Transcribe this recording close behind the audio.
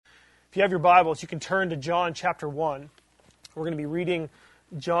If you have your Bibles, you can turn to John chapter 1. We're going to be reading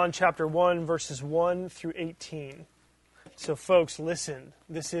John chapter 1, verses 1 through 18. So folks, listen.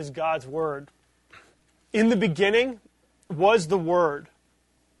 This is God's Word. In the beginning was the Word,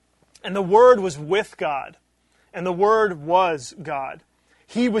 and the Word was with God, and the Word was God.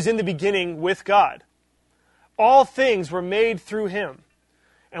 He was in the beginning with God. All things were made through Him,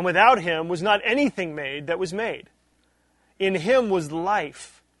 and without Him was not anything made that was made. In Him was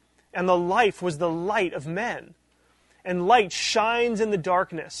life, and the life was the light of men. And light shines in the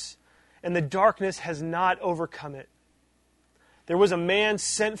darkness, and the darkness has not overcome it. There was a man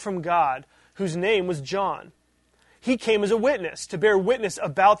sent from God, whose name was John. He came as a witness, to bear witness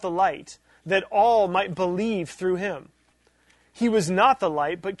about the light, that all might believe through him. He was not the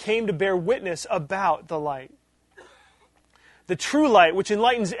light, but came to bear witness about the light. The true light, which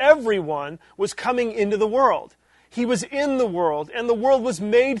enlightens everyone, was coming into the world. He was in the world, and the world was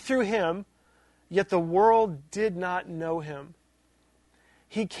made through him, yet the world did not know him.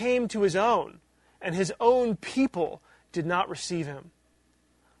 He came to his own, and his own people did not receive him.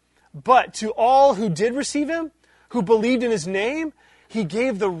 But to all who did receive him, who believed in his name, he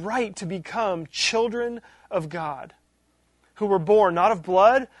gave the right to become children of God, who were born not of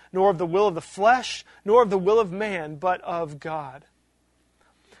blood, nor of the will of the flesh, nor of the will of man, but of God.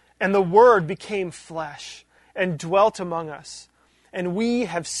 And the Word became flesh and dwelt among us. And we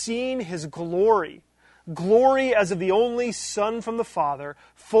have seen His glory, glory as of the only Son from the Father,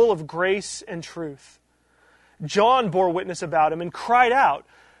 full of grace and truth. John bore witness about him and cried out,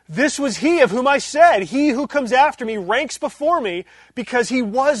 "This was he of whom I said, 'He who comes after me ranks before me, because he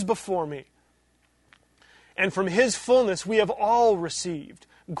was before me.' And from his fullness we have all received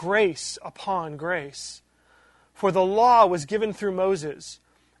grace upon grace. For the law was given through Moses.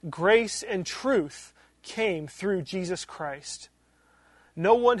 Grace and truth came through Jesus Christ.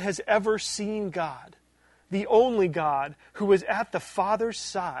 No one has ever seen God, the only God who is at the Father's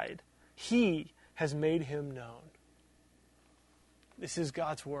side. He has made him known." This is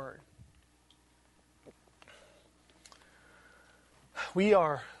God's Word.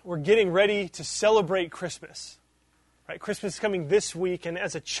 We're getting ready to celebrate Christmas. Right? Christmas is coming this week, and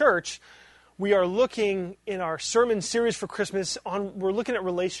as a church, we are looking in our sermon series for Christmas we're looking at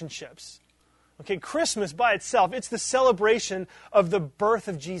relationships. Okay, Christmas by itself, it's the celebration of the birth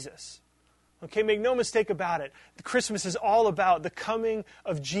of Jesus. Okay, make no mistake about it. Christmas is all about the coming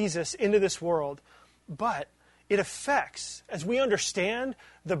of Jesus into this world. But it affects, as we understand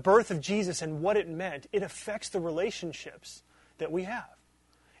the birth of Jesus and what it meant, it affects the relationships that we have.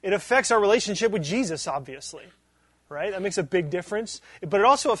 It affects our relationship with Jesus, obviously. Right? That makes a big difference. But it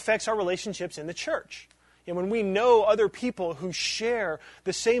also affects our relationships in the church. And when we know other people who share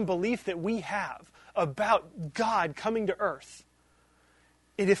the same belief that we have about God coming to earth,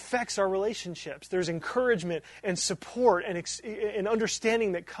 it affects our relationships. There's encouragement and support and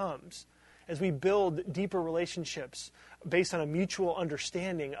understanding that comes as we build deeper relationships based on a mutual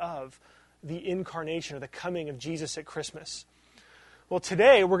understanding of the incarnation or the coming of Jesus at Christmas. Well,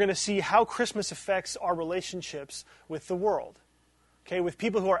 today we're going to see how Christmas affects our relationships with the world, okay, with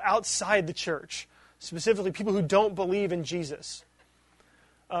people who are outside the church. Specifically, people who don't believe in Jesus.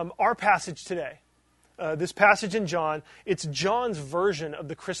 Our passage today, this passage in John, it's John's version of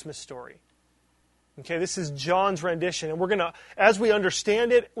the Christmas story. Okay, this is John's rendition. And we're going to, as we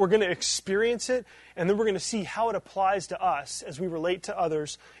understand it, we're going to experience it, and then we're going to see how it applies to us as we relate to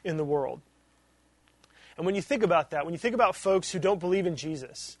others in the world. And when you think about that, when you think about folks who don't believe in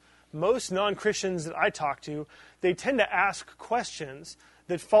Jesus, most non-Christians that I talk to, they tend to ask questions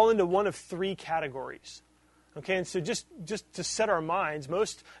that fall into one of three categories. Okay, and so just to set our minds,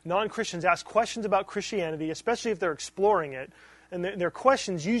 most non-Christians ask questions about Christianity, especially if they're exploring it, and their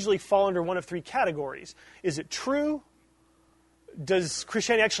questions usually fall under one of three categories. Is it true? Does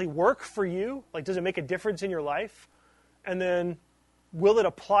Christianity actually work for you? Like, does it make a difference in your life? And then, will it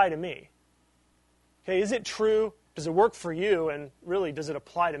apply to me? Okay, is it true? Does it work for you? And really, does it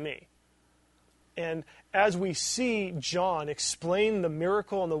apply to me? And as we see John explain the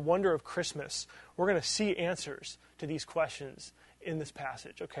miracle and the wonder of Christmas, we're going to see answers to these questions in this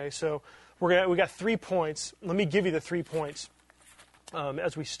passage. Okay, so we got 3 points. Let me give you the 3 points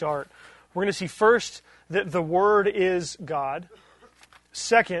as we start. We're going to see first that the Word is God.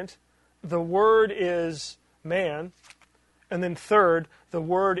 Second, the Word is man. And then third, the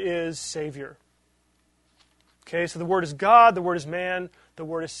Word is Savior. Okay, so the Word is God, the Word is man, the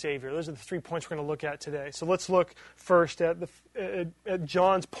Word is Savior. Those are the 3 points we're going to look at today. So let's look first at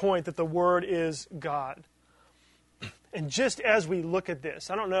John's point that the Word is God. And just as we look at this,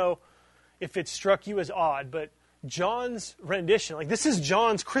 I don't know if it struck you as odd, but John's rendition, like this is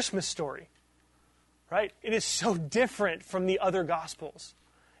John's Christmas story, right? It is so different from the other Gospels.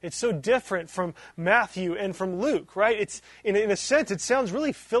 It's so different from Matthew and from Luke, right? It's in a sense, it sounds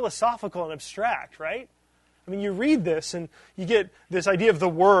really philosophical and abstract, right? I mean, you read this and you get this idea of the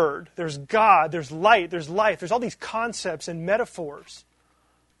Word. There's God, there's light, there's life. There's all these concepts and metaphors.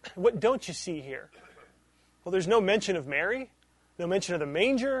 What don't you see here? Well, there's no mention of Mary, no mention of the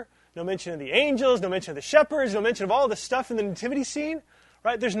manger, no mention of the angels, no mention of the shepherds, no mention of all the stuff in the nativity scene,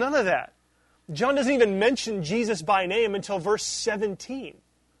 right? There's none of that. John doesn't even mention Jesus by name until verse 17.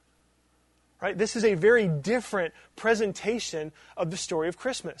 Right? This is a very different presentation of the story of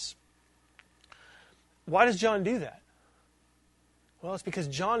Christmas. Why does John do that? Well, it's because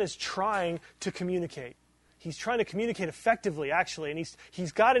John is trying to communicate. He's trying to communicate effectively, actually, and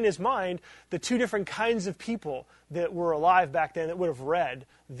he's got in his mind the two different kinds of people that were alive back then that would have read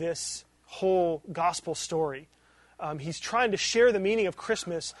this whole gospel story. He's trying to share the meaning of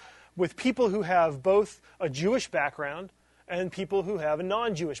Christmas with people who have both a Jewish background and people who have a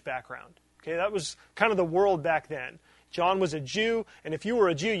non-Jewish background. Okay, that was kind of the world back then. John was a Jew, and if you were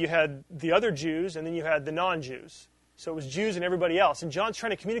a Jew, you had the other Jews, and then you had the non-Jews. So it was Jews and everybody else. And John's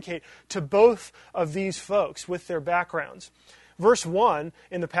trying to communicate to both of these folks with their backgrounds. Verse 1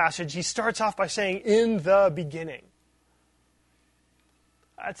 in the passage, he starts off by saying, "In the beginning."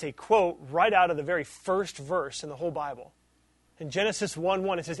 That's a quote right out of the very first verse in the whole Bible. In Genesis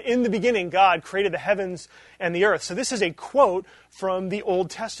 1:1, it says, "In the beginning, God created the heavens and the earth." So this is a quote from the Old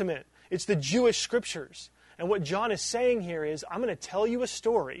Testament. It's the Jewish scriptures. And what John is saying here is, I'm going to tell you a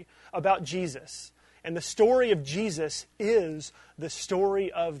story about Jesus. And the story of Jesus is the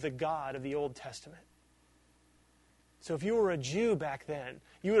story of the God of the Old Testament. So if you were a Jew back then,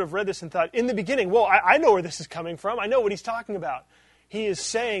 you would have read this and thought, in the beginning, well, I know where this is coming from. I know what he's talking about. He is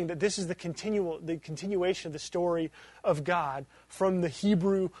saying that this is the continuation of the story of God from the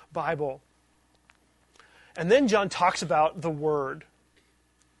Hebrew Bible. And then John talks about the Word.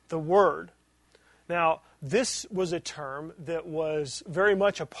 The Word. Now, this was a term that was very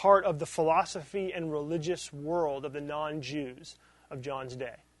much a part of the philosophy and religious world of the non-Jews of John's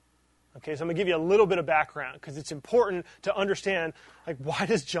day. Okay, so I'm going to give you a little bit of background because it's important to understand, like, why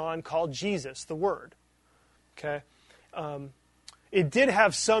does John call Jesus the Word? Okay, it did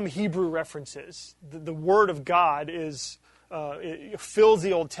have some Hebrew references. The Word of God it fills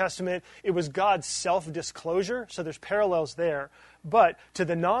the Old Testament. It was God's self-disclosure, so there's parallels there. But to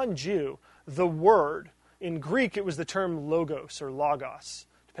the non-Jew, the Word, in Greek it was the term logos or logos,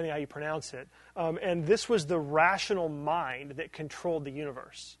 depending on how you pronounce it. And this was the rational mind that controlled the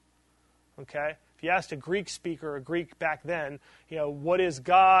universe. Okay? If you asked a Greek speaker, a Greek back then, what is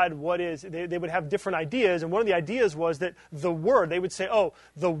God, they would have different ideas, and one of the ideas was that the Word, they would say,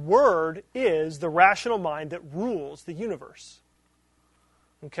 the Word is the rational mind that rules the universe.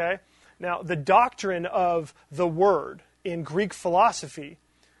 Okay? Now, the doctrine of the Word in Greek philosophy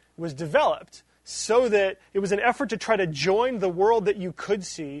was developed so that it was an effort to try to join the world that you could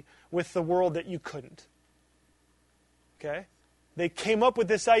see with the world that you couldn't. Okay? They came up with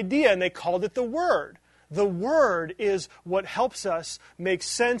this idea and they called it the Word. The Word is what helps us make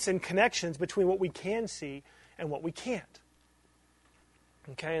sense and connections between what we can see and what we can't.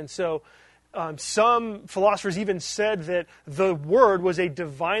 Okay, and so some philosophers even said that the Word was a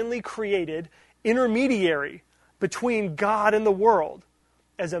divinely created intermediary between God and the world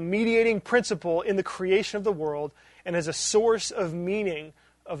as a mediating principle in the creation of the world and as a source of meaning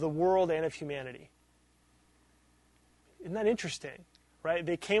of the world and of humanity. Isn't that interesting? Right?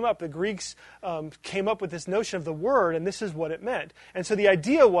 The Greeks came up with this notion of the Word, and this is what it meant. And so the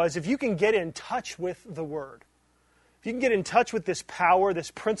idea was, if you can get in touch with the Word, if you can get in touch with this power,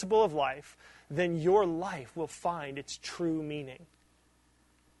 this principle of life, then your life will find its true meaning.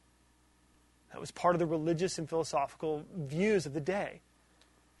 That was part of the religious and philosophical views of the day.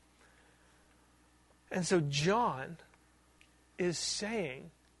 And so John is saying,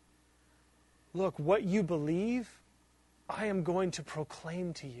 look, what you believe, I am going to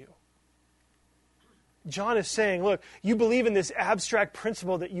proclaim to you. John is saying, look, you believe in this abstract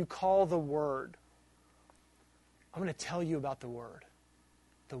principle that you call the Word. I'm going to tell you about the Word.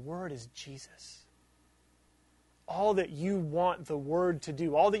 The Word is Jesus. All that you want the Word to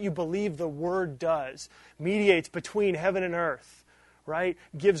do, all that you believe the Word does, mediates between heaven and earth, right?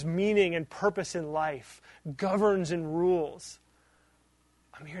 Gives meaning and purpose in life, governs and rules.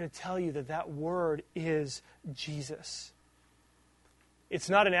 I'm here to tell you that that Word is Jesus. It's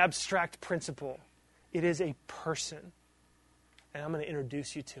not an abstract principle. It is a person. And I'm going to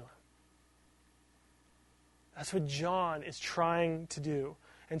introduce you to him. That's what John is trying to do.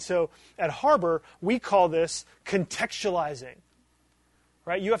 And so at Harbor, we call this contextualizing.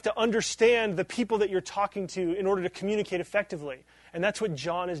 Right? You have to understand the people that you're talking to in order to communicate effectively. And that's what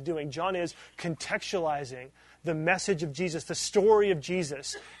John is doing. John is contextualizing the message of Jesus, the story of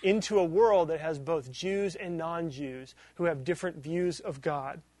Jesus, into a world that has both Jews and non-Jews who have different views of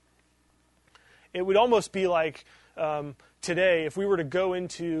God. It would almost be like today if we were to go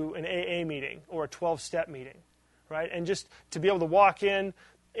into an AA meeting or a 12-step meeting, right? And just to be able to walk in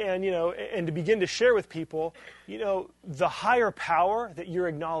and, and to begin to share with people, the higher power that you're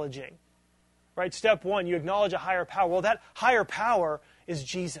acknowledging. Right? Step one, you acknowledge a higher power. Well, that higher power is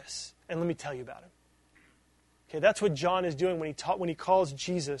Jesus. And let me tell you about him. Okay, that's what John is doing when he calls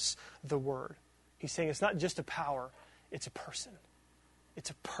Jesus the Word. He's saying it's not just a power, it's a person. It's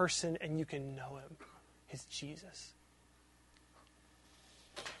a person and you can know him. It's Jesus.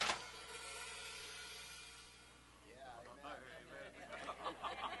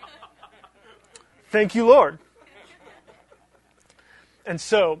 Thank you, Lord. And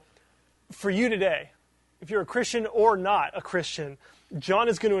so, for you today, if you're a Christian or not a Christian, John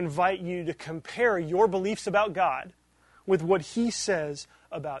is going to invite you to compare your beliefs about God with what he says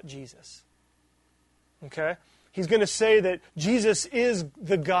about Jesus. Okay? He's going to say that Jesus is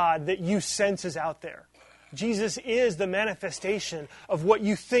the God that you sense is out there. Jesus is the manifestation of what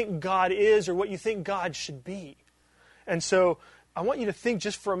you think God is or what you think God should be. And so, I want you to think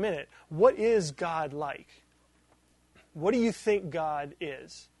just for a minute, what is God like? What do you think God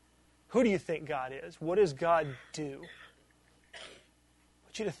is? Who do you think God is? What does God do? I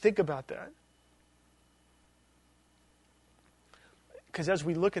want you to think about that. Because as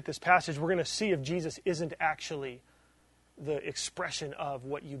we look at this passage, we're going to see if Jesus isn't actually the expression of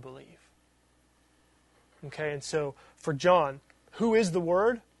what you believe. Okay, and so for John, who is the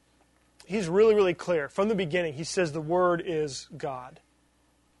Word? He's really, really clear. From the beginning, he says the Word is God.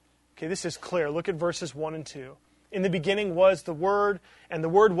 Okay, this is clear. Look at verses 1 and 2. In the beginning was the Word, and the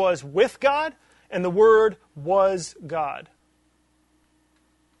Word was with God, and the Word was God.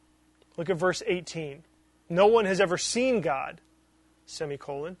 Look at verse 18. No one has ever seen God,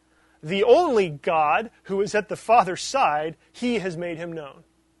 semicolon. The only God who is at the Father's side, he has made him known.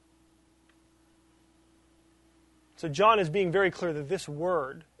 So John is being very clear that this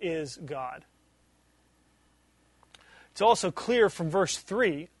Word is God. It's also clear from verse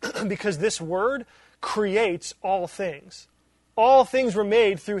 3, because this Word creates all things. All things were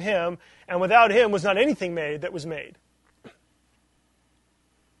made through him, and without him was not anything made that was made.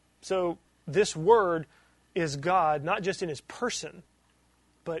 So this Word is God, not just in his person,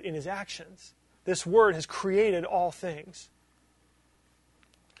 but in his actions. This Word has created all things.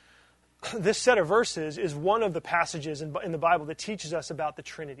 This set of verses is one of the passages in the Bible that teaches us about the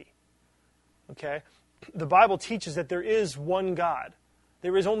Trinity. Okay? The Bible teaches that there is one God.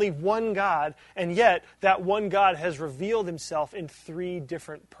 There is only one God, and yet that one God has revealed himself in three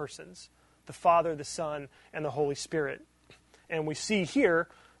different persons: the Father, the Son, and the Holy Spirit. And we see here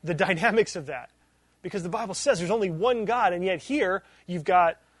the dynamics of that. Because the Bible says there's only one God, and yet here you've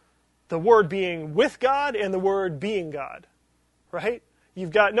got the Word being with God and the Word being God. Right? You've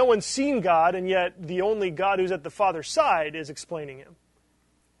got no one's seen God, and yet the only God who's at the Father's side is explaining him.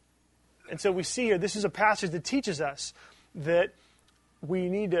 And so we see here, this is a passage that teaches us that we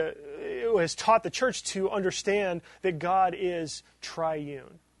need to, it has taught the church to understand that God is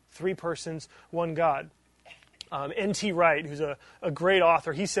triune. Three persons, one God. N.T. Wright, who's a great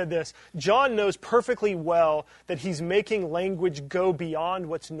author, he said this: John knows perfectly well that he's making language go beyond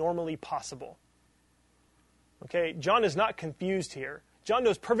what's normally possible. Okay, John is not confused here. John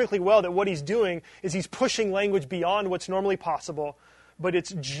knows perfectly well that what he's doing is he's pushing language beyond what's normally possible, but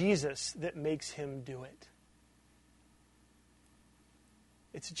it's Jesus that makes him do it.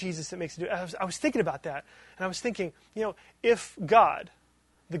 It's Jesus that makes him do it. I was thinking about that, and I was thinking, if God,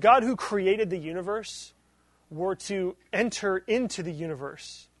 the God who created the universe, were to enter into the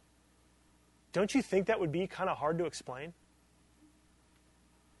universe, don't you think that would be kind of hard to explain?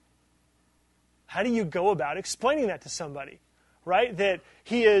 How do you go about explaining that to somebody? Right? That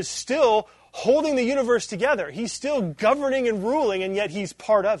he is still holding the universe together. He's still governing and ruling, and yet he's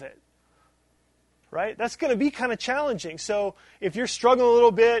part of it. Right? That's going to be kind of challenging. So if you're struggling a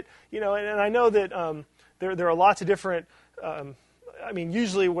little bit, and I know that there are lots of different,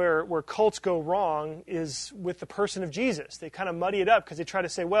 usually where cults go wrong is with the person of Jesus. They kind of muddy it up because they try to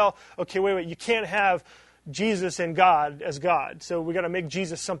say, well, okay, wait, you can't have Jesus and God as God, so we got to make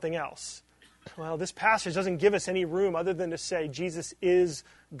Jesus something else. Well, this passage doesn't give us any room other than to say Jesus is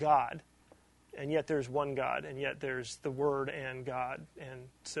God, and yet there's one God, and yet there's the Word and God. And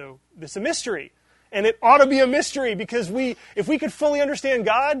so this is a mystery, And it ought to be a mystery because if we could fully understand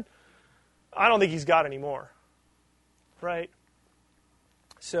God, I don't think he's God anymore. Right?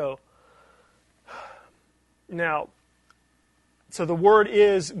 So the Word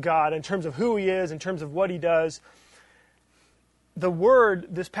is God in terms of who he is, in terms of what he does. The Word,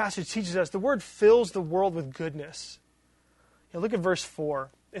 this passage teaches us, the Word fills the world with goodness. Look at verse 4.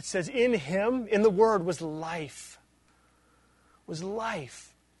 It says, in him, in the Word, was life. Was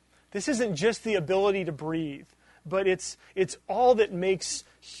life. This isn't just the ability to breathe, but it's all that makes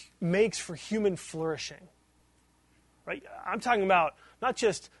for human flourishing. Right? I'm talking about not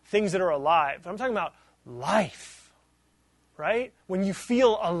just things that are alive. I'm talking about life. Right? When you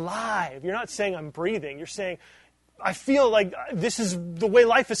feel alive, you're not saying I'm breathing. You're saying, I feel like this is the way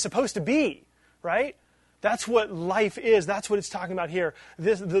life is supposed to be. Right? That's what life is. That's what it's talking about here.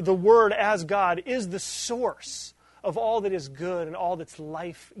 The Word as God is the source of all that is good and all that's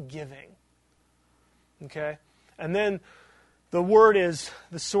life-giving. Okay? And then the Word is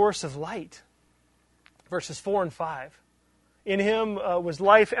the source of light. Verses 4 and 5. In him was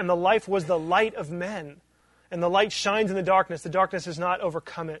life, and the life was the light of men. And the light shines in the darkness has not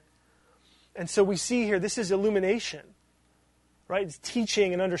overcome it. And so we see here, this is illumination. Right? It's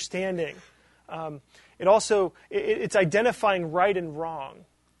teaching and understanding. It's identifying right and wrong.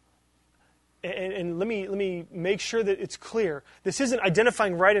 And let me make sure that it's clear. This isn't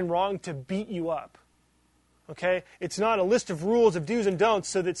identifying right and wrong to beat you up. Okay? It's not a list of rules of do's and don'ts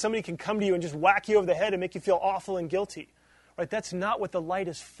so that somebody can come to you and just whack you over the head and make you feel awful and guilty. Right? That's not what the light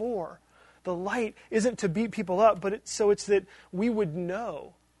is for. The light isn't to beat people up, but it's that we would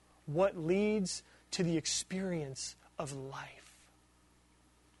know what leads to the experience of life.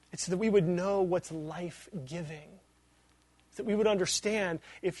 It's that we would know what's life-giving. It's that we would understand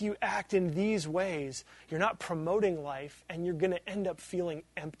if you act in these ways, you're not promoting life and you're going to end up feeling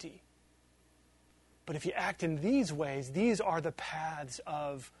empty. But if you act in these ways, these are the paths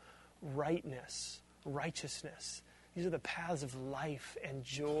of rightness, righteousness. These are the paths of life and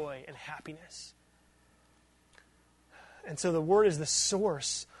joy and happiness. And so the Word is the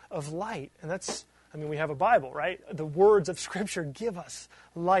source of light. And we have a Bible, right? The words of Scripture give us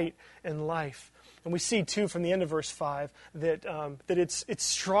light and life. And we see, too, from the end of verse 5, that it's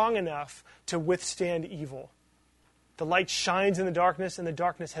strong enough to withstand evil. The light shines in the darkness, and the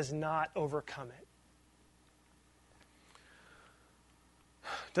darkness has not overcome it.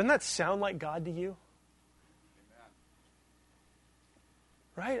 Doesn't that sound like God to you?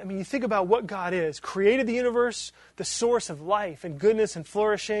 Right? I mean, you think about what God is. Created the universe, the source of life and goodness and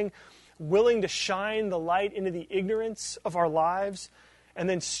flourishing, willing to shine the light into the ignorance of our lives, and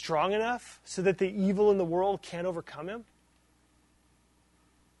then strong enough so that the evil in the world can't overcome him.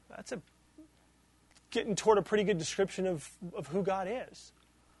 That's getting toward a pretty good description of who God is.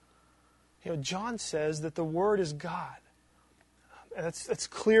 John says that the Word is God. And that's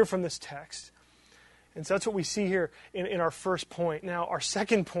clear from this text. And so that's what we see here in our first point. Now, our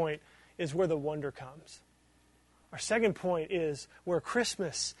second point is where the wonder comes. Our second point is where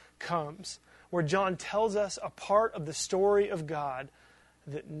Christmas comes, where John tells us a part of the story of God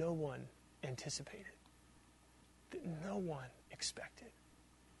that no one anticipated, that no one expected.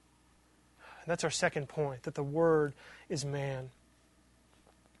 And that's our second point, that the Word is man.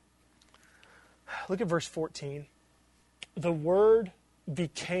 Look at verse 14. The Word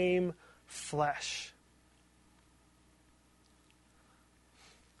became flesh.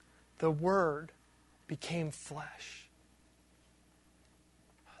 The Word became flesh.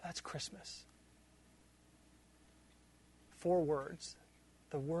 That's Christmas. 4 words.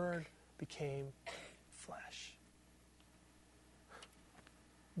 The Word became flesh.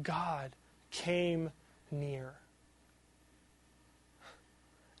 God came near.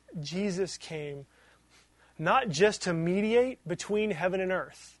 Jesus came not just to mediate between heaven and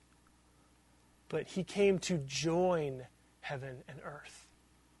earth, but he came to join heaven and earth.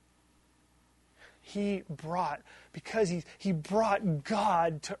 He brought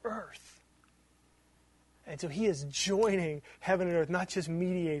God to earth. And so he is joining heaven and earth, not just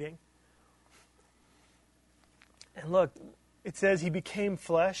mediating. And look, it says he became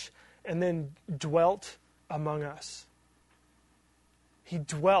flesh and then dwelt among us. He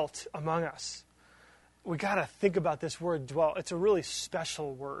dwelt among us. We got to think about this word dwell. It's a really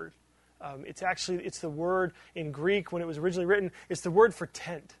special word. It's the word in Greek when it was originally written. It's the word for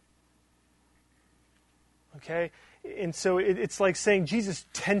tent. Okay? And so it's like saying Jesus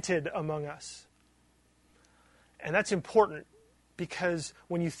tented among us. And that's important because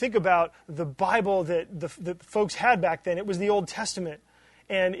when you think about the Bible that the folks had back then, it was the Old Testament.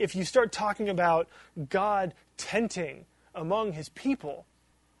 And if you start talking about God tenting among his people,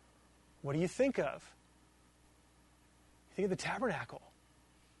 what do you think of? You think of the tabernacle.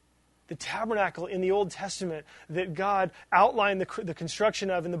 The tabernacle in the Old Testament that God outlined the construction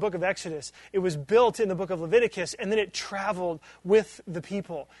of in the book of Exodus. It was built in the book of Leviticus, and then it traveled with the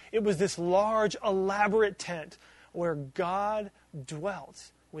people. It was this large, elaborate tent where God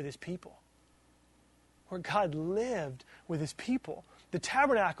dwelt with his people, where God lived with his people. The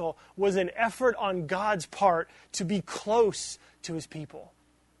tabernacle was an effort on God's part to be close to his people.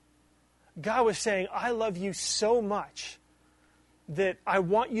 God was saying, I love you so much that I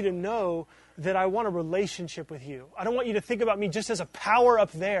want you to know that I want a relationship with you. I don't want you to think about me just as a power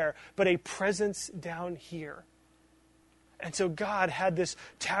up there, but a presence down here. And so God had this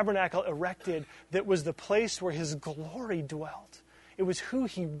tabernacle erected that was the place where his glory dwelt. It was who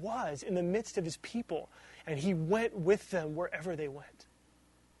he was in the midst of his people, and he went with them wherever they went.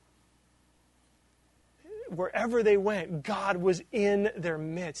 Wherever they went, God was in their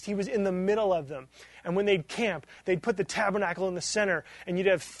midst. He was in the middle of them. And when they'd camp, they'd put the tabernacle in the center, and you'd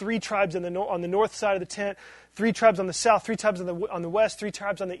have 3 tribes on the north side of the tent, 3 tribes on the south, 3 tribes on the west, 3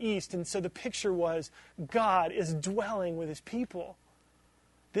 tribes on the east. And so the picture was God is dwelling with his people.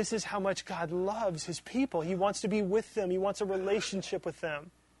 This is how much God loves his people. He wants to be with them. He wants a relationship with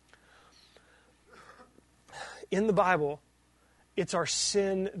them. In the Bible, it's our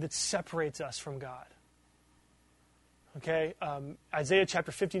sin that separates us from God. Okay, Isaiah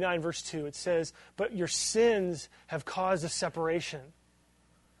chapter 59, verse 2, it says, but your sins have caused a separation.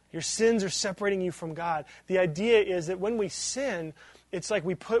 Your sins are separating you from God. The idea is that when we sin, it's like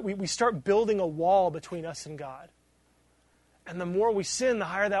we start building a wall between us and God. And the more we sin, the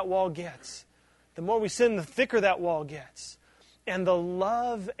higher that wall gets. The more we sin, the thicker that wall gets. And the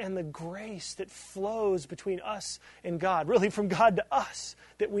love and the grace that flows between us and God, really from God to us,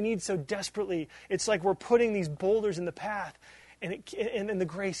 that we need so desperately, it's like we're putting these boulders in the path, and the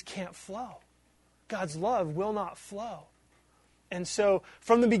grace can't flow. God's love will not flow. And so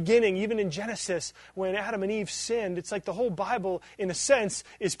from the beginning, even in Genesis, when Adam and Eve sinned, it's like the whole Bible, in a sense,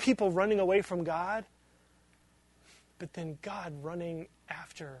 is people running away from God, but then God running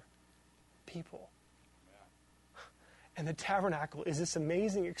after people. And the tabernacle is this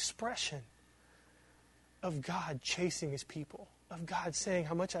amazing expression of God chasing his people, of God saying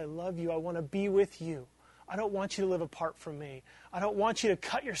how much I love you, I want to be with you. I don't want you to live apart from me. I don't want you to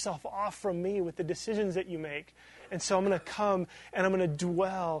cut yourself off from me with the decisions that you make. And so I'm going to come and I'm going to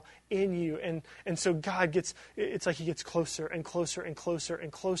dwell in you. And so God it's like he gets closer and closer and closer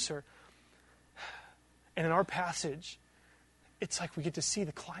and closer. And in our passage, it's like we get to see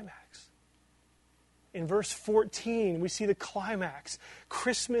the climax. In verse 14, we see the climax.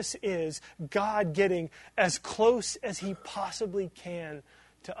 Christmas is God getting as close as he possibly can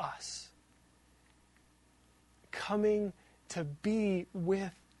to us. Coming to be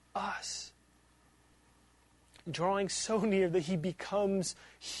with us. Drawing so near that he becomes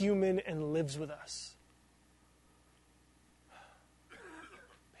human and lives with us.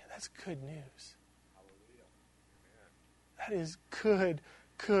 Man, that's good news. That is good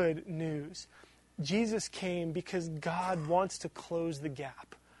news. Jesus came because God wants to close the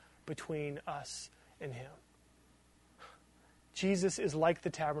gap between us and him. Jesus is like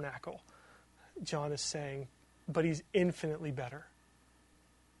the tabernacle, John is saying, but he's infinitely better.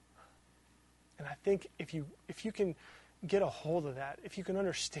 And I think if you can get a hold of that, if you can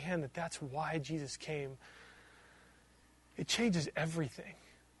understand that that's why Jesus came, it changes everything.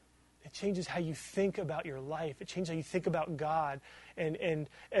 It changes how you think about your life. It changes how you think about God. And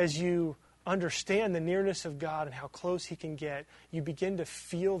as you understand the nearness of God and how close he can get, you begin to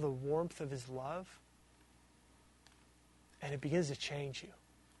feel the warmth of his love, and it begins to change you.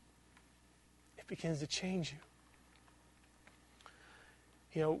 It begins to change you.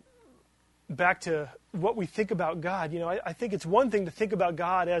 You know, back to what we think about God, I think it's one thing to think about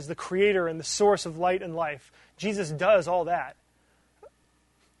God as the creator and the source of light and life. Jesus does all that.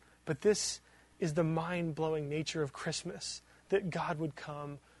 But this is the mind-blowing nature of Christmas, that God would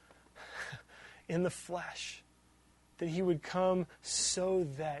come in the flesh, that he would come so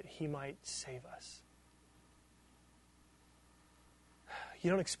that he might save us. You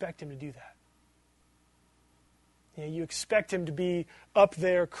don't expect him to do that. You expect him to be up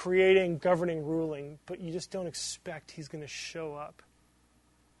there creating, governing, ruling, but you just don't expect he's going to show up.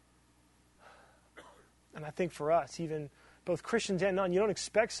 And I think for us, even both Christians and non, you don't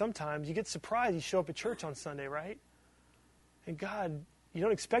expect sometimes, you get surprised you show up at church on Sunday, right? And God, you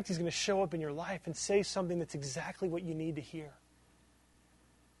don't expect he's going to show up in your life and say something that's exactly what you need to hear.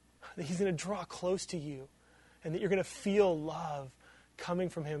 That he's going to draw close to you and that you're going to feel love coming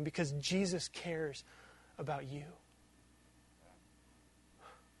from him because Jesus cares about you.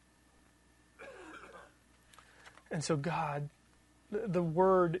 And so God, the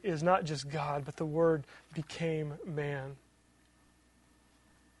Word is not just God, but the Word became man.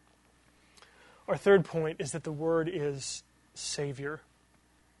 Our third point is that the Word is Savior.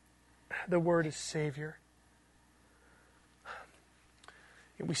 The Word is Savior.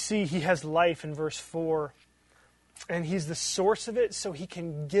 And we see He has life in verse 4, and He's the source of it so He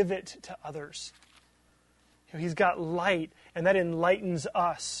can give it to others. He's got light, and that enlightens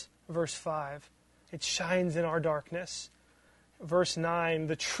us, verse 5. It shines in our darkness. Verse 9,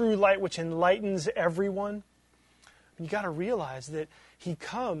 the true light which enlightens everyone. You got to realize that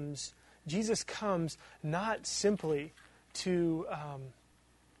Jesus comes not simply to,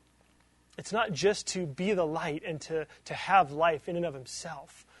 it's not just to be the light and to have life in and of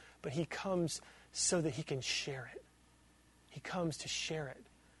Himself, but He comes so that He can share it. He comes to share it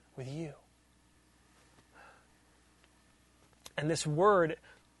with you. And this Word,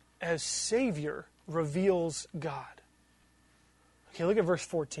 as Savior, reveals God. Okay, look at verse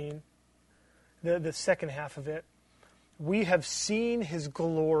 14, the second half of it. We have seen His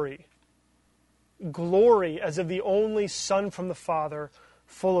glory. Glory as of the only Son from the Father,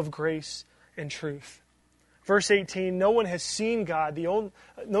 full of grace and truth. Verse 18, no one has seen God. No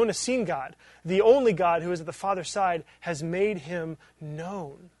one has seen God. The only God who is at the Father's side has made Him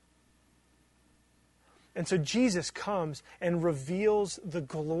known. And so Jesus comes and reveals the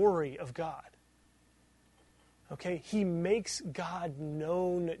glory of God. Okay? He makes God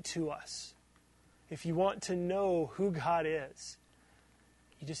known to us. If you want to know who God is,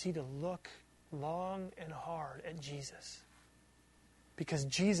 you just need to look long and hard at Jesus. Because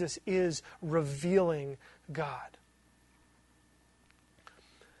Jesus is revealing God.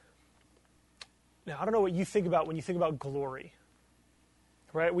 Now, I don't know what you think about when you think about glory.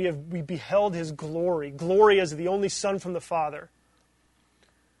 Right? We beheld His glory. Glory as the only Son from the Father.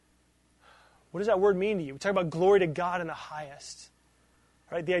 What does that word mean to you? We talk about glory to God in the highest.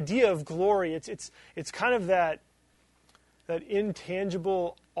 Right? The idea of glory, it's kind of that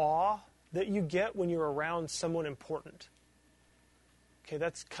intangible awe that you get when you're around someone important. Okay,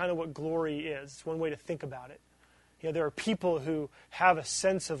 that's kind of what glory is. It's one way to think about it. You know, there are people who have a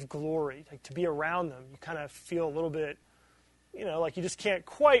sense of glory. Like, to be around them, you kind of feel a little bit, like you just can't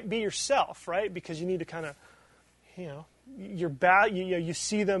quite be yourself, right? Because you need to kind of, you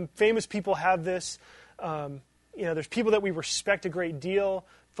see them. Famous people have this. There's people that we respect a great deal,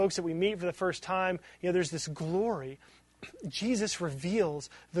 folks that we meet for the first time. There's this glory. Jesus reveals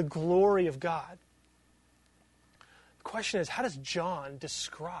the glory of God. The question is, how does John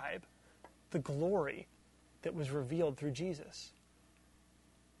describe the glory that was revealed through Jesus?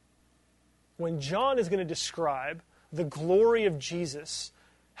 When John is going to describe the glory of Jesus,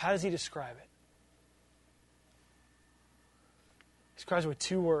 how does he describe it? He describes it with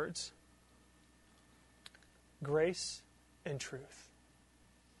two words: grace and truth.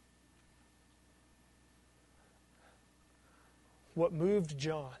 What moved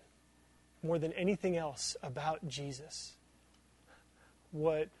John more than anything else about Jesus,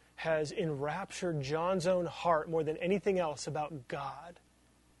 what has enraptured John's own heart more than anything else about God,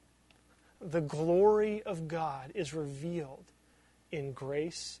 the glory of God is revealed in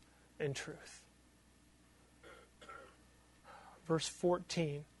grace and truth. Verse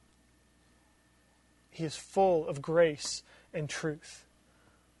 14, He is full of grace and truth.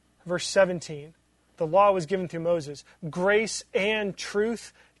 Verse 17, the law was given through Moses. Grace and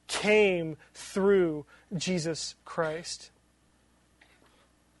truth came through Jesus Christ.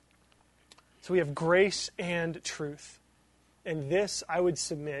 So we have grace and truth. And this, I would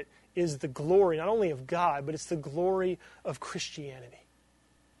submit, is the glory not only of God, but it's the glory of Christianity.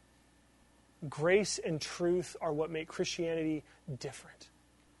 Grace and truth are what make Christianity different.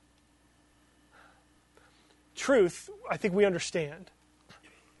 Truth, I think we understand.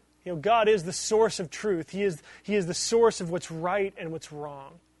 God is the source of truth. He is the source of what's right and what's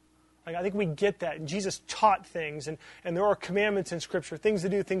wrong. I think we get that. And Jesus taught things, and there are commandments in Scripture, things to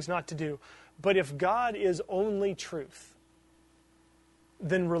do, things not to do. But if God is only truth,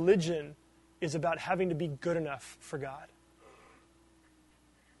 then religion is about having to be good enough for God.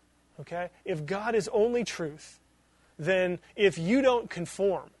 Okay? If God is only truth, then if you don't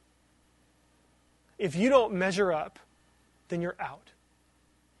conform, if you don't measure up, then you're out.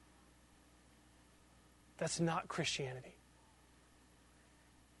 That's not Christianity.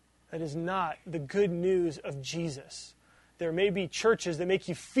 That is not the good news of Jesus. There may be churches that make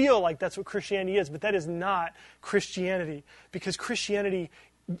you feel like that's what Christianity is, but that is not Christianity. Because Christianity,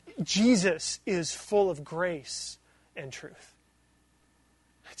 Jesus is full of grace and truth.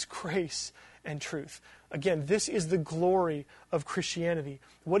 It's grace and truth. Again, this is the glory of Christianity.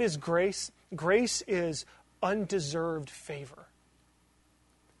 What is grace? Grace is undeserved favor.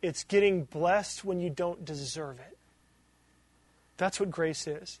 It's getting blessed when you don't deserve it. That's what grace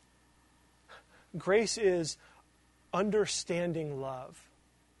is. Grace is understanding love.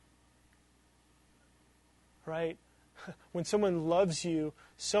 Right? When someone loves you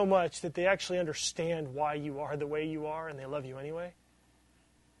so much that they actually understand why you are the way you are and they love you anyway.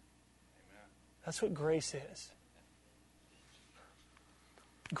 Amen. That's what grace is.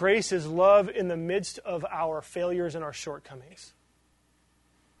 Grace is love in the midst of our failures and our shortcomings.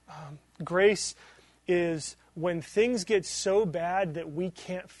 Grace is when things get so bad that we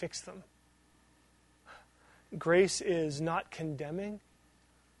can't fix them. Grace is not condemning,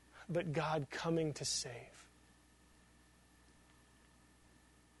 but God coming to save.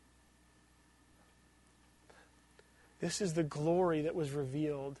 This is the glory that was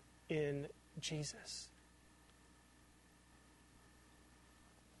revealed in Jesus.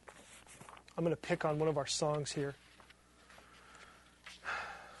 I'm going to pick on one of our songs here.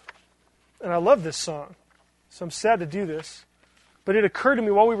 And I love this song, so I'm sad to do this. But it occurred to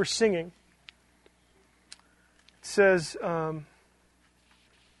me while we were singing. It says, I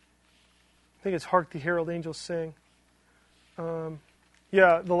think it's Hark the Herald Angels Sing. The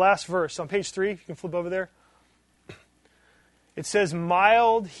last verse on page 3. You can flip over there. It says,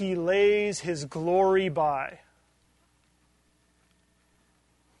 mild he lays his glory by.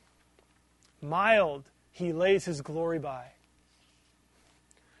 Mild he lays his glory by.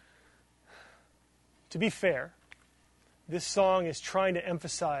 To be fair, this song is trying to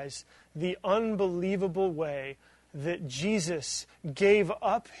emphasize the unbelievable way that Jesus gave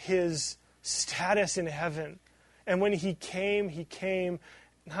up his status in heaven. And when he came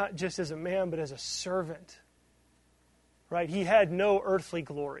not just as a man, but as a servant. Right? He had no earthly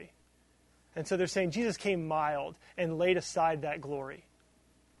glory. And so they're saying Jesus came mild and laid aside that glory.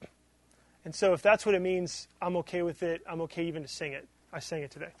 And so if that's what it means, I'm okay with it. I'm okay even to sing it. I sang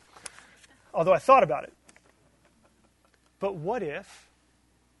it today. Although I thought about it. But what if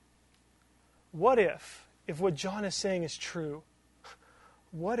what John is saying is true,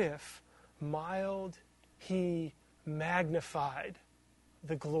 what if mild he magnified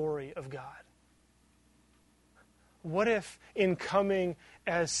the glory of God? What if in coming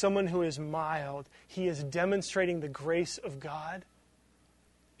as someone who is mild, he is demonstrating the grace of God?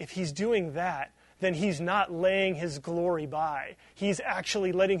 If he's doing that, then he's not laying his glory by. He's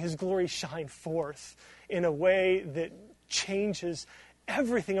actually letting his glory shine forth in a way that changes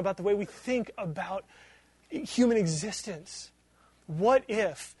everything about the way we think about human existence. What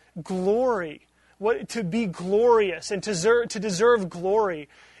if glory, to be glorious and to deserve glory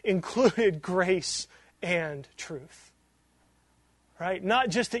included grace and truth? Right? Not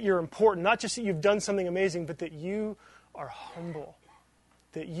just that you're important, not just that you've done something amazing, but that you are humble,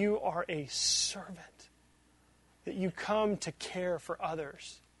 that you are a servant, that you come to care for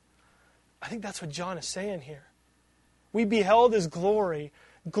others. I think that's what John is saying here. We beheld his glory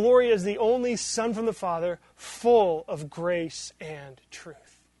as the only Son from the Father, full of grace and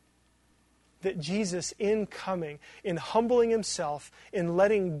truth. That Jesus, in coming, in humbling himself, in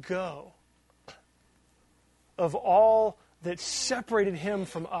letting go of all that separated him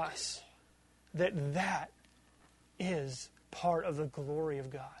from us, that is part of the glory of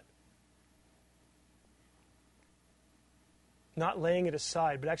God. Not laying it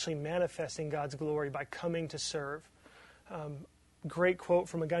aside, but actually manifesting God's glory by coming to serve. Great quote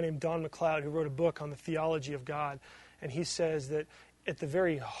from a guy named Don McLeod, who wrote a book on the theology of God. And he says that at the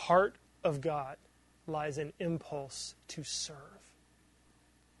very heart of God lies an impulse to serve.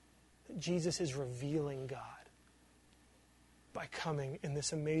 Jesus is revealing God by coming in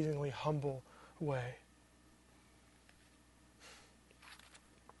this amazingly humble way.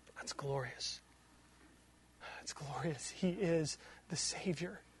 That's glorious. It's glorious. He is the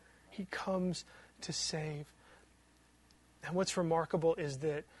Savior. He comes to save. And what's remarkable is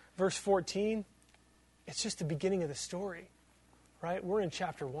that verse 14, it's just the beginning of the story, right? We're in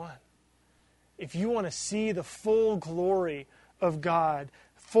chapter 1. If you want to see the full glory of God,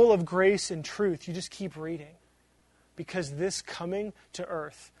 full of grace and truth, you just keep reading. Because this coming to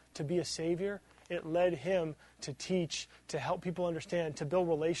earth to be a Savior, it led him to teach, to help people understand, to build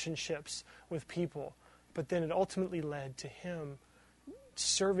relationships with people. But then it ultimately led to him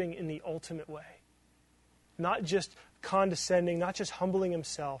serving in the ultimate way. Not just condescending, not just humbling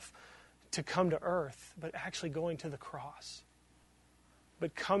himself to come to earth, but actually going to the cross.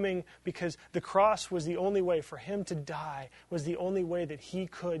 But coming because the cross was the only way for him to die, was the only way that he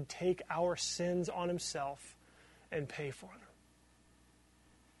could take our sins on himself and pay for them.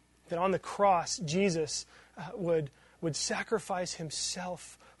 That on the cross, Jesus would would sacrifice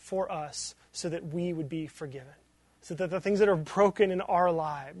himself for us so that we would be forgiven, so that the things that are broken in our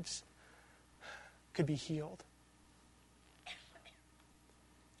lives could be healed.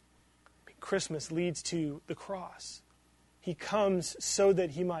 Christmas leads to the cross. He comes so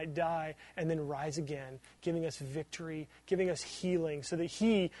that he might die and then rise again, giving us victory, giving us healing, so that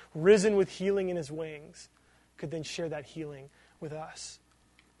he, risen with healing in his wings, could then share that healing with us.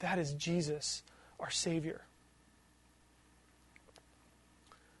 That is Jesus, our Savior.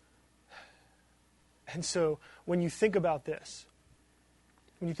 And so when you think about this,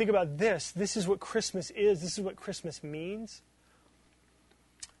 this is what Christmas is, this is what Christmas means.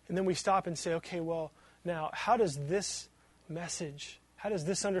 And then we stop and say, okay, well, now, how does this message, how does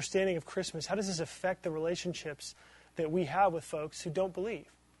this understanding of Christmas, how does this affect the relationships that we have with folks who don't believe?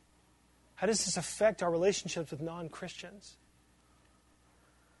 How does this affect our relationships with non-Christians?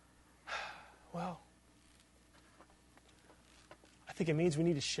 Well, I think it means we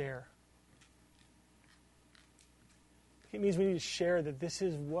need to share. It means we need to share that this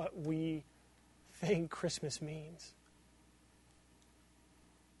is what we think Christmas means.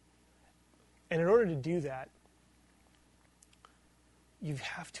 And in order to do that, you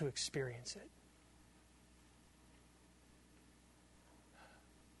have to experience it.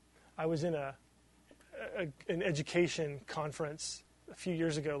 I was in an education conference a few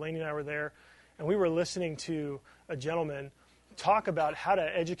years ago. Lainey and I were there, and we were listening to a gentleman talk about how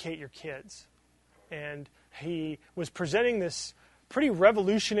to educate your kids. And he was presenting this pretty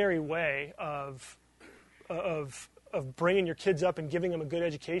revolutionary way of bringing your kids up and giving them a good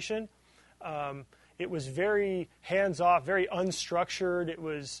education. It was very hands-off, very unstructured. It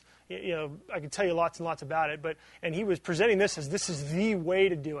was, I could tell you lots and lots about it, and he was presenting this as this is the way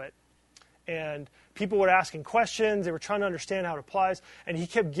to do it. And people were asking questions. They were trying to understand how it applies. And he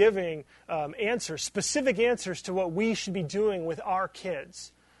kept giving answers, specific answers to what we should be doing with our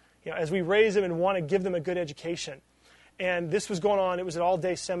kids, as we raise them and want to give them a good education. And this was going on. It was an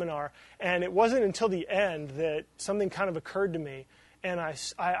all-day seminar. And it wasn't until the end that something kind of occurred to me. And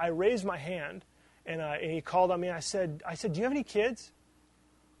I raised my hand, and he called on me. And I said, do you have any kids?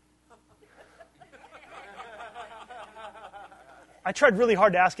 I tried really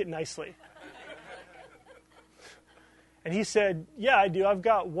hard to ask it nicely. And he said, yeah, I do. I've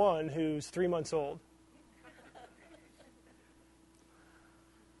got one who's 3 months old.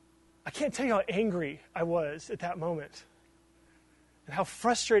 I can't tell you how angry I was at that moment and how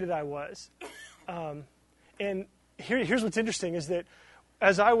frustrated I was. And here's what's interesting is that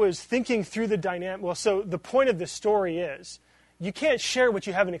as I was thinking through the dynamic, so the point of this story is you can't share what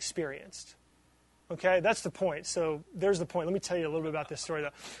you haven't experienced. Okay, that's the point. So there's the point. Let me tell you a little bit about this story,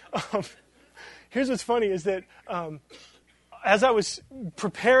 though. Here's what's funny is that as I was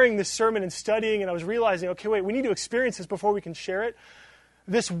preparing this sermon and studying, and I was realizing, okay, wait, we need to experience this before we can share it,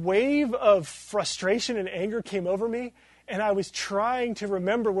 this wave of frustration and anger came over me, and I was trying to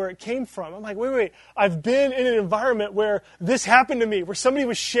remember where it came from. I'm like, wait, I've been in an environment where this happened to me, where somebody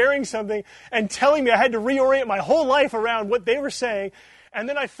was sharing something and telling me I had to reorient my whole life around what they were saying, and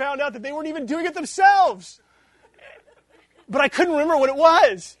then I found out that they weren't even doing it themselves. But I couldn't remember what it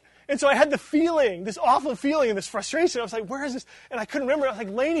was. And so I had the feeling, this awful feeling and this frustration. I was like, where is this? And I couldn't remember. I was like,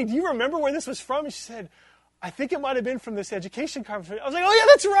 Lainey, do you remember where this was from? And she said, I think it might have been from this education conference. I was like, oh yeah,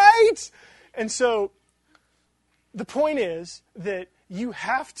 that's right. And so the point is that you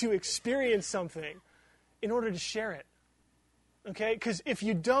have to experience something in order to share it. Okay? Because if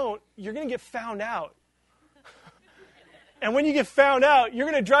you don't, you're going to get found out. And when you get found out, you're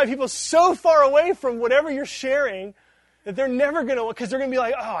going to drive people so far away from whatever you're sharing that they're never going to, because they're going to be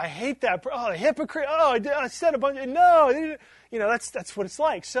like, oh, I hate that. Oh, a hypocrite. Oh, I said a bunch of, no. That's what it's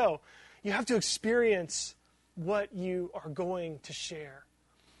like. So you have to experience what you are going to share.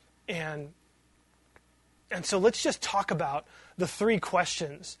 And so let's just talk about the three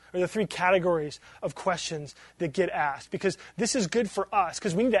questions, or the three categories of questions that get asked. Because this is good for us,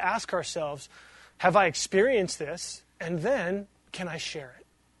 because we need to ask ourselves, have I experienced this? And then, can I share it?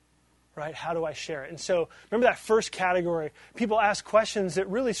 Right? How do I share it? And so, remember that first category. People ask questions that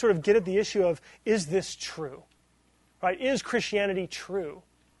really sort of get at the issue of, is this true? Right? Is Christianity true?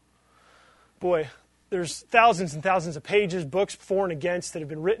 Boy, there's thousands and thousands of pages, books for and against that have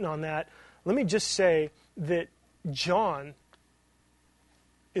been written on that. Let me just say that John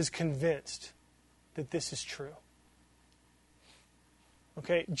is convinced that this is true.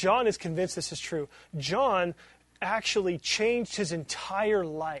 Okay? John is convinced this is true. John actually changed his entire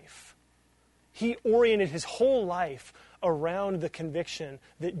life. He oriented his whole life around the conviction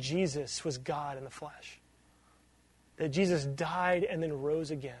that Jesus was God in the flesh. That Jesus died and then rose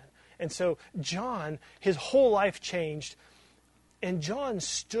again. And so John, his whole life changed, and John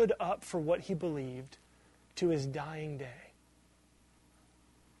stood up for what he believed to his dying day.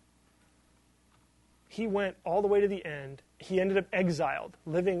 He went all the way to the end. He ended up exiled,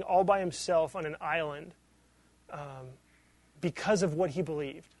 living all by himself on an island because of what he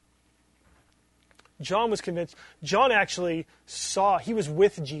believed. John was convinced. John actually he was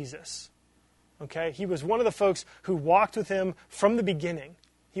with Jesus. Okay? He was one of the folks who walked with him from the beginning.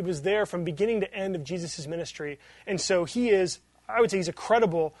 He was there from beginning to end of Jesus' ministry. And so he is, I would say, he's a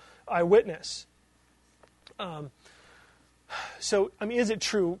credible eyewitness. So, is it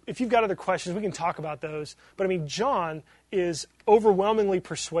true? If you've got other questions, we can talk about those. But, John is overwhelmingly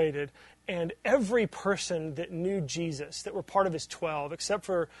persuaded, and every person that knew Jesus, that were part of his 12, except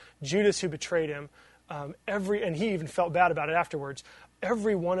for Judas who betrayed him, and he even felt bad about it afterwards,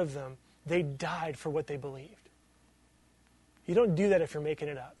 every one of them, they died for what they believed. You don't do that if you're making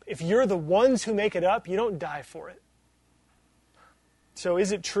it up. If you're the ones who make it up, you don't die for it. So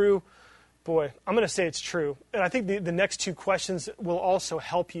is it true? Boy, I'm going to say it's true. And I think the next two questions will also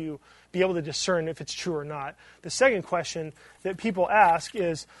help you be able to discern if it's true or not. The second question that people ask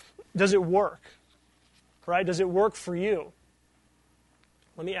is, does it work? Right? Does it work for you?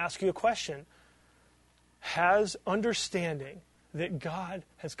 Let me ask you a question. Has understanding that God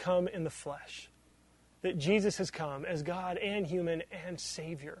has come in the flesh, that Jesus has come as God and human and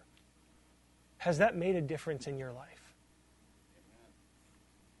Savior, has that made a difference in your life?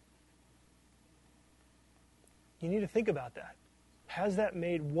 You need to think about that. Has that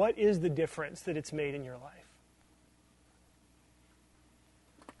made, what is the difference that it's made in your life?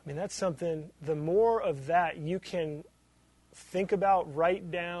 That's something, the more of that you can think about, write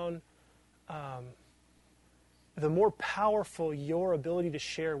down, the more powerful your ability to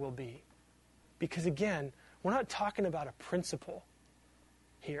share will be. Because again, we're not talking about a principle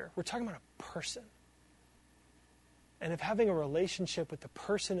here. We're talking about a person. And if having a relationship with the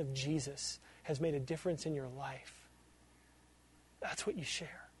person of Jesus has made a difference in your life, that's what you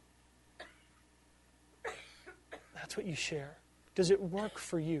share. That's what you share. Does it work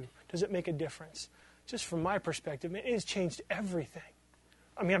for you? Does it make a difference? Just from my perspective, it has changed everything.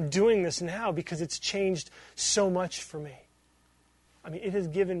 I'm doing this now because it's changed so much for me. It has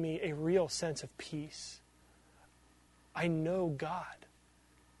given me a real sense of peace. I know God.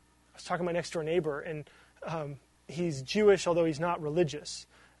 I was talking to my next door neighbor, and he's Jewish, although he's not religious.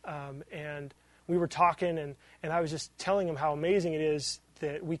 And we were talking, and I was just telling him how amazing it is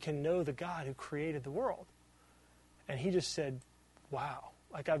that we can know the God who created the world. And he just said, wow,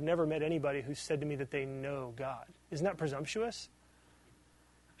 I've never met anybody who said to me that they know God. Isn't that presumptuous?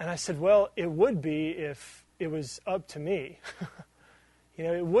 And I said, well, it would be if it was up to me.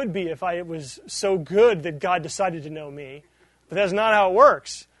 It would be if it was so good that God decided to know me. But that's not how it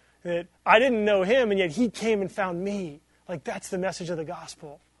works. That I didn't know him, and yet he came and found me. That's the message of the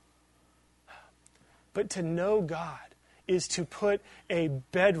gospel. But to know God is to put a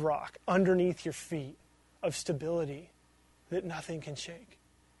bedrock underneath your feet of stability that nothing can shake.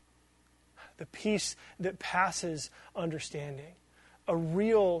 The peace that passes understanding. A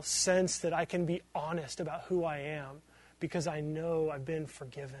real sense that I can be honest about who I am because I know I've been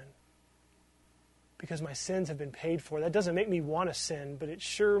forgiven. Because my sins have been paid for. That doesn't make me want to sin, but it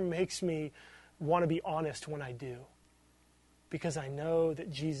sure makes me want to be honest when I do. Because I know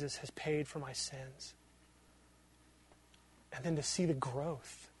that Jesus has paid for my sins. And then to see the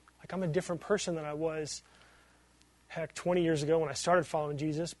growth. I'm a different person than I was, 20 years ago when I started following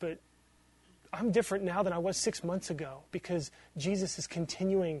Jesus, but I'm different now than I was 6 months ago because Jesus is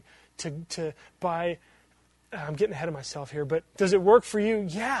continuing I'm getting ahead of myself here, but does it work for you?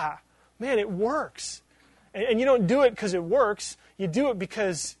 Yeah. Man, it works. And you don't do it because it works. You do it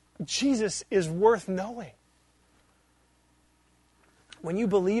because Jesus is worth knowing. When you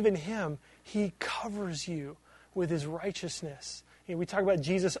believe in him, he covers you with his righteousness. We talk about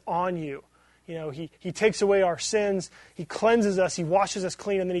Jesus on you. He takes away our sins, he cleanses us, he washes us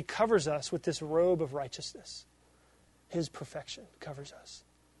clean, and then he covers us with this robe of righteousness. His perfection covers us.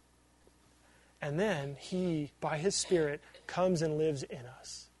 And then he, by his Spirit, comes and lives in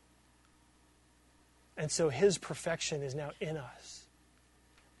us. And so his perfection is now in us.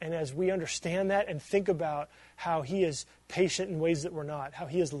 And as we understand that and think about how he is patient in ways that we're not, how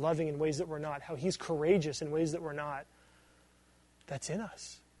he is loving in ways that we're not, how he's courageous in ways that we're not, that's in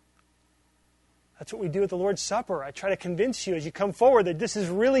us. That's what we do at the Lord's Supper. I try to convince you as you come forward that this is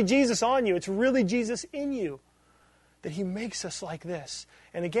really Jesus on you. It's really Jesus in you. That he makes us like this.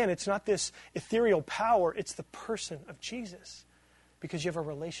 And again, it's not this ethereal power. It's the person of Jesus. Because you have a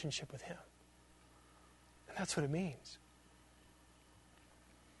relationship with him. And that's what it means.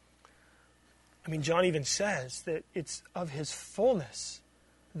 I mean, John even says that it's of his fullness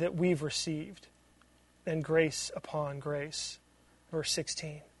that we've received, and grace upon grace. Verse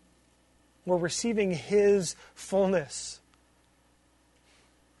 16. We're receiving his fullness.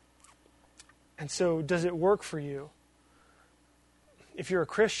 And so, does it work for you? If you're a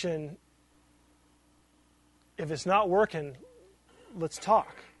Christian, if it's not working, let's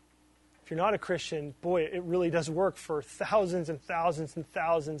talk. If you're not a Christian, boy, it really does work for thousands and thousands and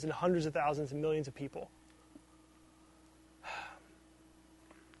thousands and hundreds of thousands and millions of people.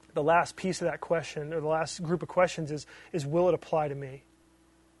 The last piece of that question, or the last group of questions is will it apply to me?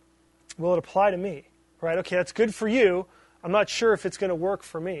 Will it apply to me? Right? Okay, that's good for you. I'm not sure if it's going to work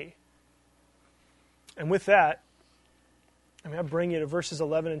for me. And with that, I bring you to verses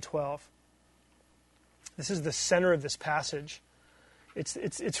 11 and 12. This is the center of this passage.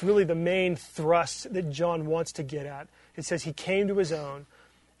 It's really the main thrust that John wants to get at. It says he came to his own,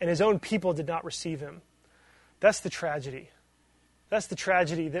 and his own people did not receive him. That's the tragedy. That's the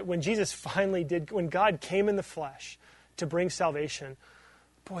tragedy that when Jesus finally did, when God came in the flesh to bring salvation,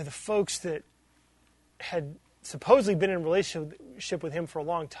 boy, the folks that had supposedly been in relationship with him for a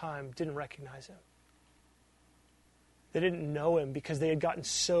long time didn't recognize him. They didn't know him because they had gotten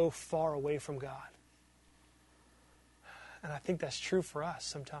so far away from God. And I think that's true for us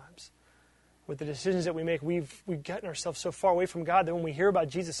sometimes. With the decisions that we make, we've gotten ourselves so far away from God that when we hear about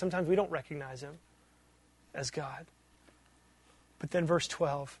Jesus, sometimes we don't recognize him as God. But then verse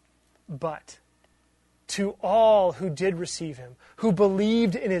 12, but to all who did receive him, who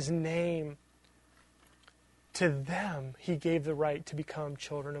believed in his name, to them he gave the right to become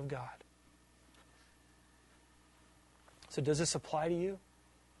children of God. So does this apply to you?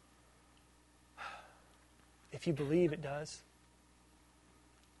 If you believe, it does.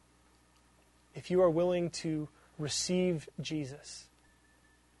 If you are willing to receive Jesus,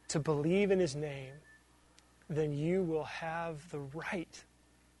 to believe in his name, then you will have the right,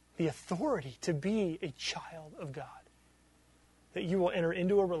 the authority to be a child of God. That you will enter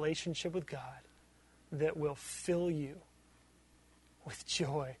into a relationship with God that will fill you with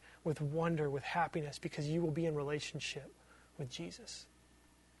joy, with wonder, with happiness, because you will be in relationship with Jesus.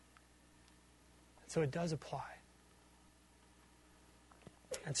 So it does apply.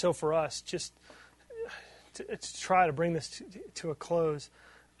 And so for us, just to try to bring this to a close,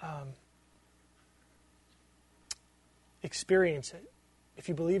 experience it. If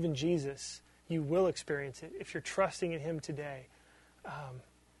you believe in Jesus, you will experience it. If you're trusting in him today,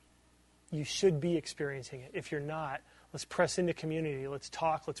 you should be experiencing it. If you're not, let's press into community. Let's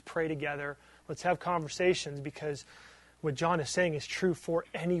talk. Let's pray together. Let's have conversations, because what John is saying is true for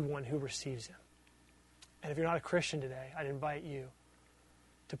anyone who receives him. And if you're not a Christian today, I'd invite you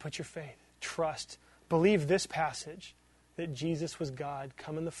to put your faith, trust, believe this passage, that Jesus was God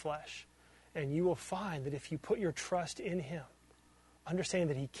come in the flesh. And you will find that if you put your trust in him,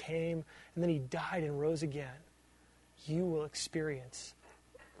 understand that he came and then he died and rose again, you will experience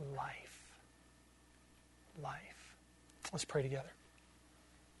life. Life. Let's pray together.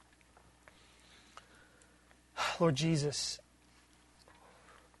 Lord Jesus,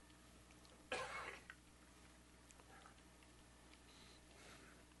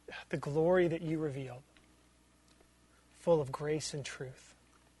 the glory that you revealed, full of grace and truth,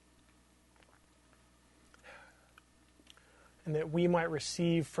 and that we might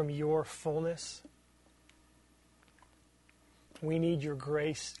receive from your fullness, we need your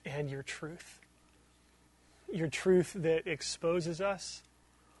grace and your truth. Your truth that exposes us,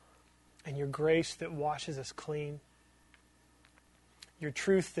 and your grace that washes us clean. Your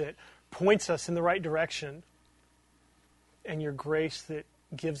truth that points us in the right direction, and your grace that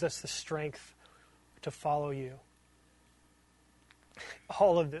gives us the strength to follow you.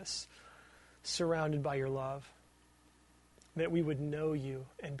 All of this surrounded by your love, that we would know you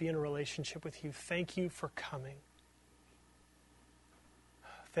and be in a relationship with you. Thank you for coming.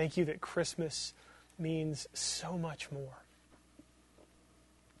 Thank you that Christmas means so much more.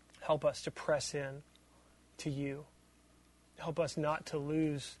 Help us to press in to you. Help us not to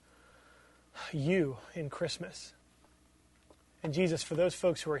lose you in Christmas. And Jesus, for those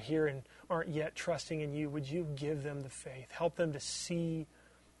folks who are here and aren't yet trusting in you, would you give them the faith? Help them to see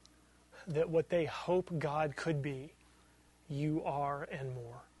that what they hope God could be, you are and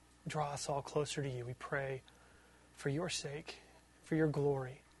more. Draw us all closer to you, we pray, for your sake, for your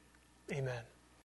glory. Amen.